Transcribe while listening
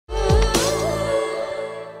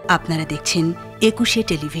আপনারা দেখছেন একুশে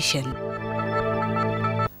টেলিভিশন।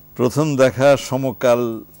 প্রথম দেখা সমকাল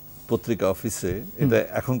পত্রিকা অফিসে, এটা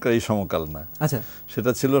এখনকার এই সমকাল না, আচ্ছা,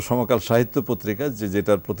 সেটা ছিল সমকাল সাহিত্য পত্রিকা,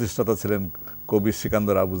 যেটার প্রতিষ্ঠাতা ছিলেন কবি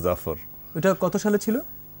সিকান্দর আবু জাফর। এটা কত সালে ছিল?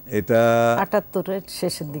 এটা ৭৮-এর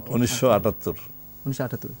শেষের দিকে,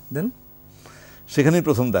 1978। দেন সেখানেই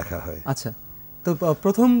প্রথম দেখা হয়। আচ্ছা, তো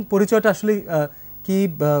প্রথম পরিচয়টা আসলে কি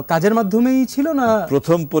কাজের মাধ্যমেই ছিল না?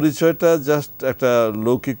 প্রথম পরিচয়টা জাস্ট একটা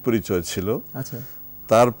লৌকিক পরিচয় ছিল। আচ্ছা,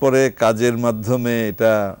 তারপরে কাজের মাধ্যমে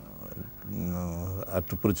এটা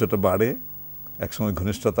একটু পরিচয়টা বাড়ে, একসময়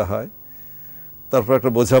ঘনিষ্ঠতা হয়, তারপর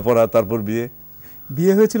একটা বোঝাপড়া, তারপর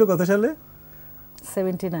বিয়ে হয়েছিল কত সালে?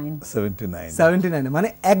 79। মানে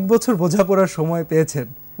এক বছর বোঝাপড়ার সময় পেয়েছেন?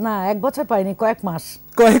 না, এক বছর পাইনি, কয়েক মাস।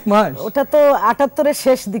 ওটা তো ৭৮-এর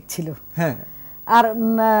শেষ দিক ছিল। হ্যাঁ, আর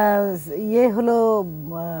ইয়ে হলো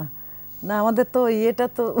না, আমাদের তো ইয়েটা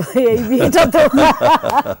তো এই বিয়েটা তো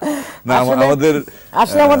না, আমাদের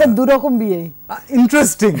আসলে আমাদের দুরকম বিয়ে।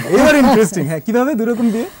 ইন্টারেস্টিং। হ্যাঁ, কিভাবে দুরকম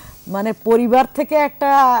বিয়ে? মানে পরিবার থেকে একটা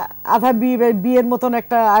আধা বিয়ের মতন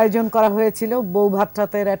একটা আয়োজন করা হয়েছিল, বউ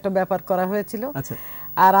ভাতটাতের একটা ব্যাপার করা হয়েছিল। আচ্ছা,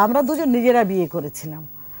 আর আমরা দুজন নিজেরা বিয়ে করেছিলাম।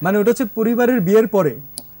 মানে ওটা হচ্ছে পরিবারের বিয়ের পরে?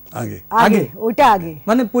 আগে ওইটা আগে,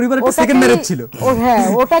 মানে পরিবারের সেকেন্ড ম্যারেজ ছিল। হ্যাঁ,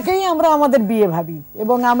 ওটাকেই আমরা আমাদের বিয়ে ভাবি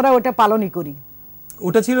এবং আমরা ওটা পালনই করি।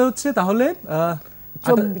 ওটা ছিল হচ্ছে তাহলে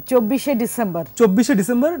 24শে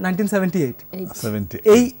ডিসেম্বর 1978।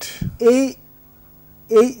 এই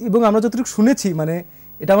এবং আমরা যতটুকু শুনেছি, মানে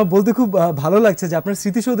এটা আমার বলতে খুব ভালো লাগছে যে আপনার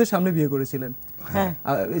স্মৃতিসৌধের সামনে বিয়ে করেছিলেন। হ্যাঁ,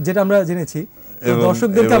 যেটা আমরা জেনেছি।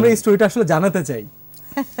 দর্শকদেরকে আমরা এই স্টোরিটা আসলে জানাতে চাই,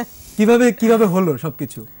 কিভাবে হলো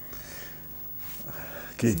সবকিছু।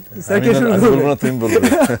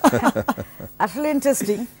 আসলে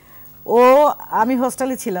ইন্টারেস্টিং। আমি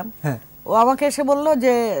হোস্টেলে ছিলাম, ও আমাকে এসে বলল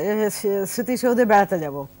যে স্মৃতিসৌধে বেড়াতে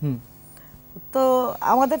যাব। তো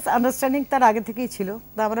আমাদের আন্ডারস্ট্যান্ডিং তার আগে থেকেই ছিল।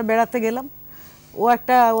 তো আমরা বেড়াতে গেলাম। ও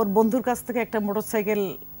ওর বন্ধুর কাছ থেকে একটা মোটরসাইকেল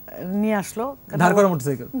নিয়ে আসলো, দাঁড়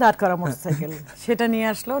করা মোটরসাইকেল সেটা নিয়ে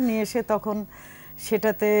আসলো। নিয়ে এসে তখন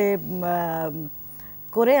সেটাতে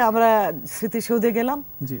করে আমরা স্মৃতিসৌধে গেলাম।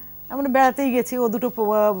 আমরা বেড়াতেই গেছি। ও দুটো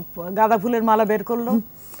গাঁদা ফুলের মালা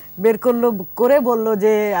বের করলো করে বলল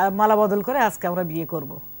যে মালা বদল করে আজকে আমরা বিয়ে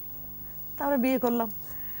করব। তা আমরা বিয়ে করলাম।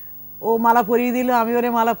 ও মালা পরিয়ে দিল, আমি ওরে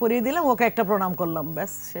মালা পরিয়ে দিলাম, ওকে একটা প্রণাম করলাম,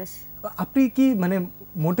 ব্যাস শেষ। আপনি কি মানে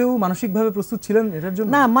মোটেও মানসিকভাবে প্রস্তুত ছিলেন এটার জন্য?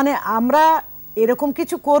 না, মানে আমরা এরকম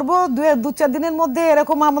কিছু করব 2-4 দিনের মধ্যে,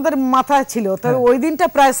 এরকম আমাদের মাথায় ছিল। তবে ওই দিনটা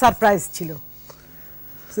প্রায় সারপ্রাইজ ছিল।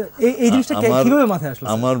 এই জিনিসটা কিভাবে মাথায় আসলো?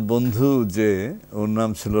 আমার বন্ধু, যে ওর নাম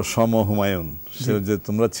ছিল সম হুমায়ুন, সে যে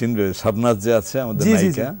তোমরা চিনবে, শাবনাজ যে আছে আমাদের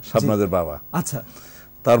নায়িকা, শাবনাজের বাবা। আচ্ছা,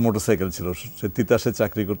 তার মোটরসাইকেল ছিল। সে তিতাসে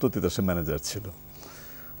চাকরি করতো, তিতাসে ম্যানেজার ছিল।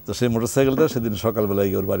 তো সেই মোটরসাইকেলটা সেদিন সকালবেলায়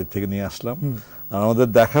ওর বাড়ি থেকে নিয়ে আসলাম। আর আমাদের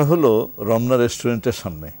দেখা হলো রমনা রেস্টুরেন্টের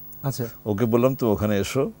সামনে। আচ্ছা, ওকে বললাম তুমি ওখানে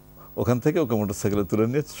এসো। ওখান থেকে ওকে মোটরসাইকেলে তুলে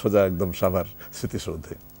নিয়ে সোজা একদম সাভার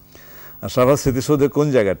স্মৃতিসৌধে। আর সাভার স্মৃতিসৌধে কোন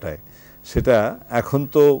জায়গাটায়, সেটা এখন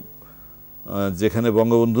তো যেখানে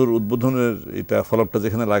বঙ্গবন্ধুর উদ্বোধনের এটা ফলকটা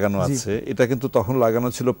যেখানে লাগানো আছে, এটা কিন্তু তখন লাগানো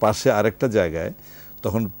ছিল পাশে আরেকটা জায়গায়।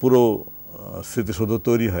 তখন পুরো স্মৃতিসৌধ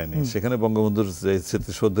তৈরি হয়নি। সেখানে বঙ্গবন্ধুর যে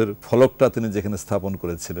স্মৃতিসৌধের ফলকটা তিনি যেখানে স্থাপন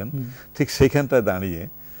করেছিলেন, ঠিক সেইখানটায় দাঁড়িয়ে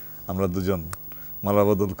আমরা দুজন মালা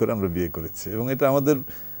বদল করে আমরা বিয়ে করেছি। এবং এটা আমাদের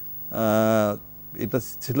এটা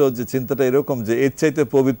ছিল যে চিন্তাটা এরকম যে এর চাইতে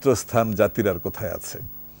পবিত্র স্থান জাতির আর কোথায় আছে।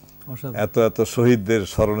 এত শহীদদের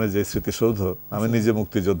স্মরণে যে স্মৃতিসৌধ, আমি নিজে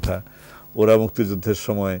মুক্তিযোদ্ধা, ওরা মুক্তিযুদ্ধের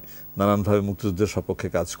সময় নানানভাবে মুক্তিযুদ্ধের সপক্ষে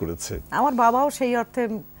কাজ করেছে। আমার বাবাও সেই অর্থে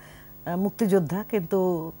মুক্তিযোদ্ধা, কিন্তু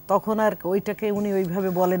তখন আর ওইটাকে উনি ওইভাবে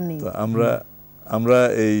বলেননি। আমরা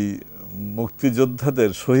এই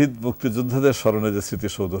শহীদ মুক্তিযোদ্ধাদের স্মরণে যে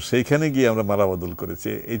স্মৃতিসৌধ, সেইখানে গিয়ে আমরা মালা বদল করেছি।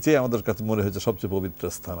 এই যে আমাদের কাছে মনে হয়েছে সবচেয়ে পবিত্র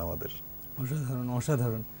স্থান আমাদের।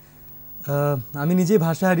 অসাধারণ। আমি নিজেই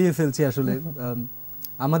ভাষা হারিয়ে ফেলছি আসলে।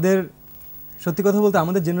 আমাদের সত্যি কথা বলতে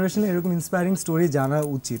আমাদের জেনারেশনে এরকম ইন্সপায়ারিং স্টোরি জানা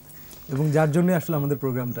উচিত, এবং যার জন্য আসলে আমাদের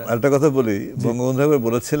প্রোগ্রামটা। আরেকটা কথা বলি, বঙ্গবন্ধু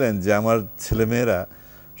বলেছিলেন যে আমার ছেলেমেয়েরা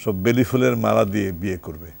সব বেলি ফুলের মালা দিয়ে বিয়ে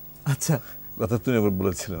করবে। আচ্ছা, কথা তুমি আবার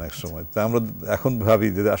বলেছিলেন এক সময়। তা আমরা এখন ভাবি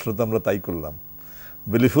যে আসলে তো আমরা তাই করলাম।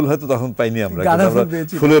 বেলি ফুল হয়তো তখন পাইনি আমরা,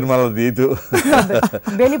 ফুলের মালা দিয়ে। তো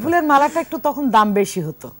বেলি ফুলের মালাটা একটু তখন দাম বেশি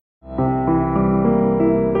হতো।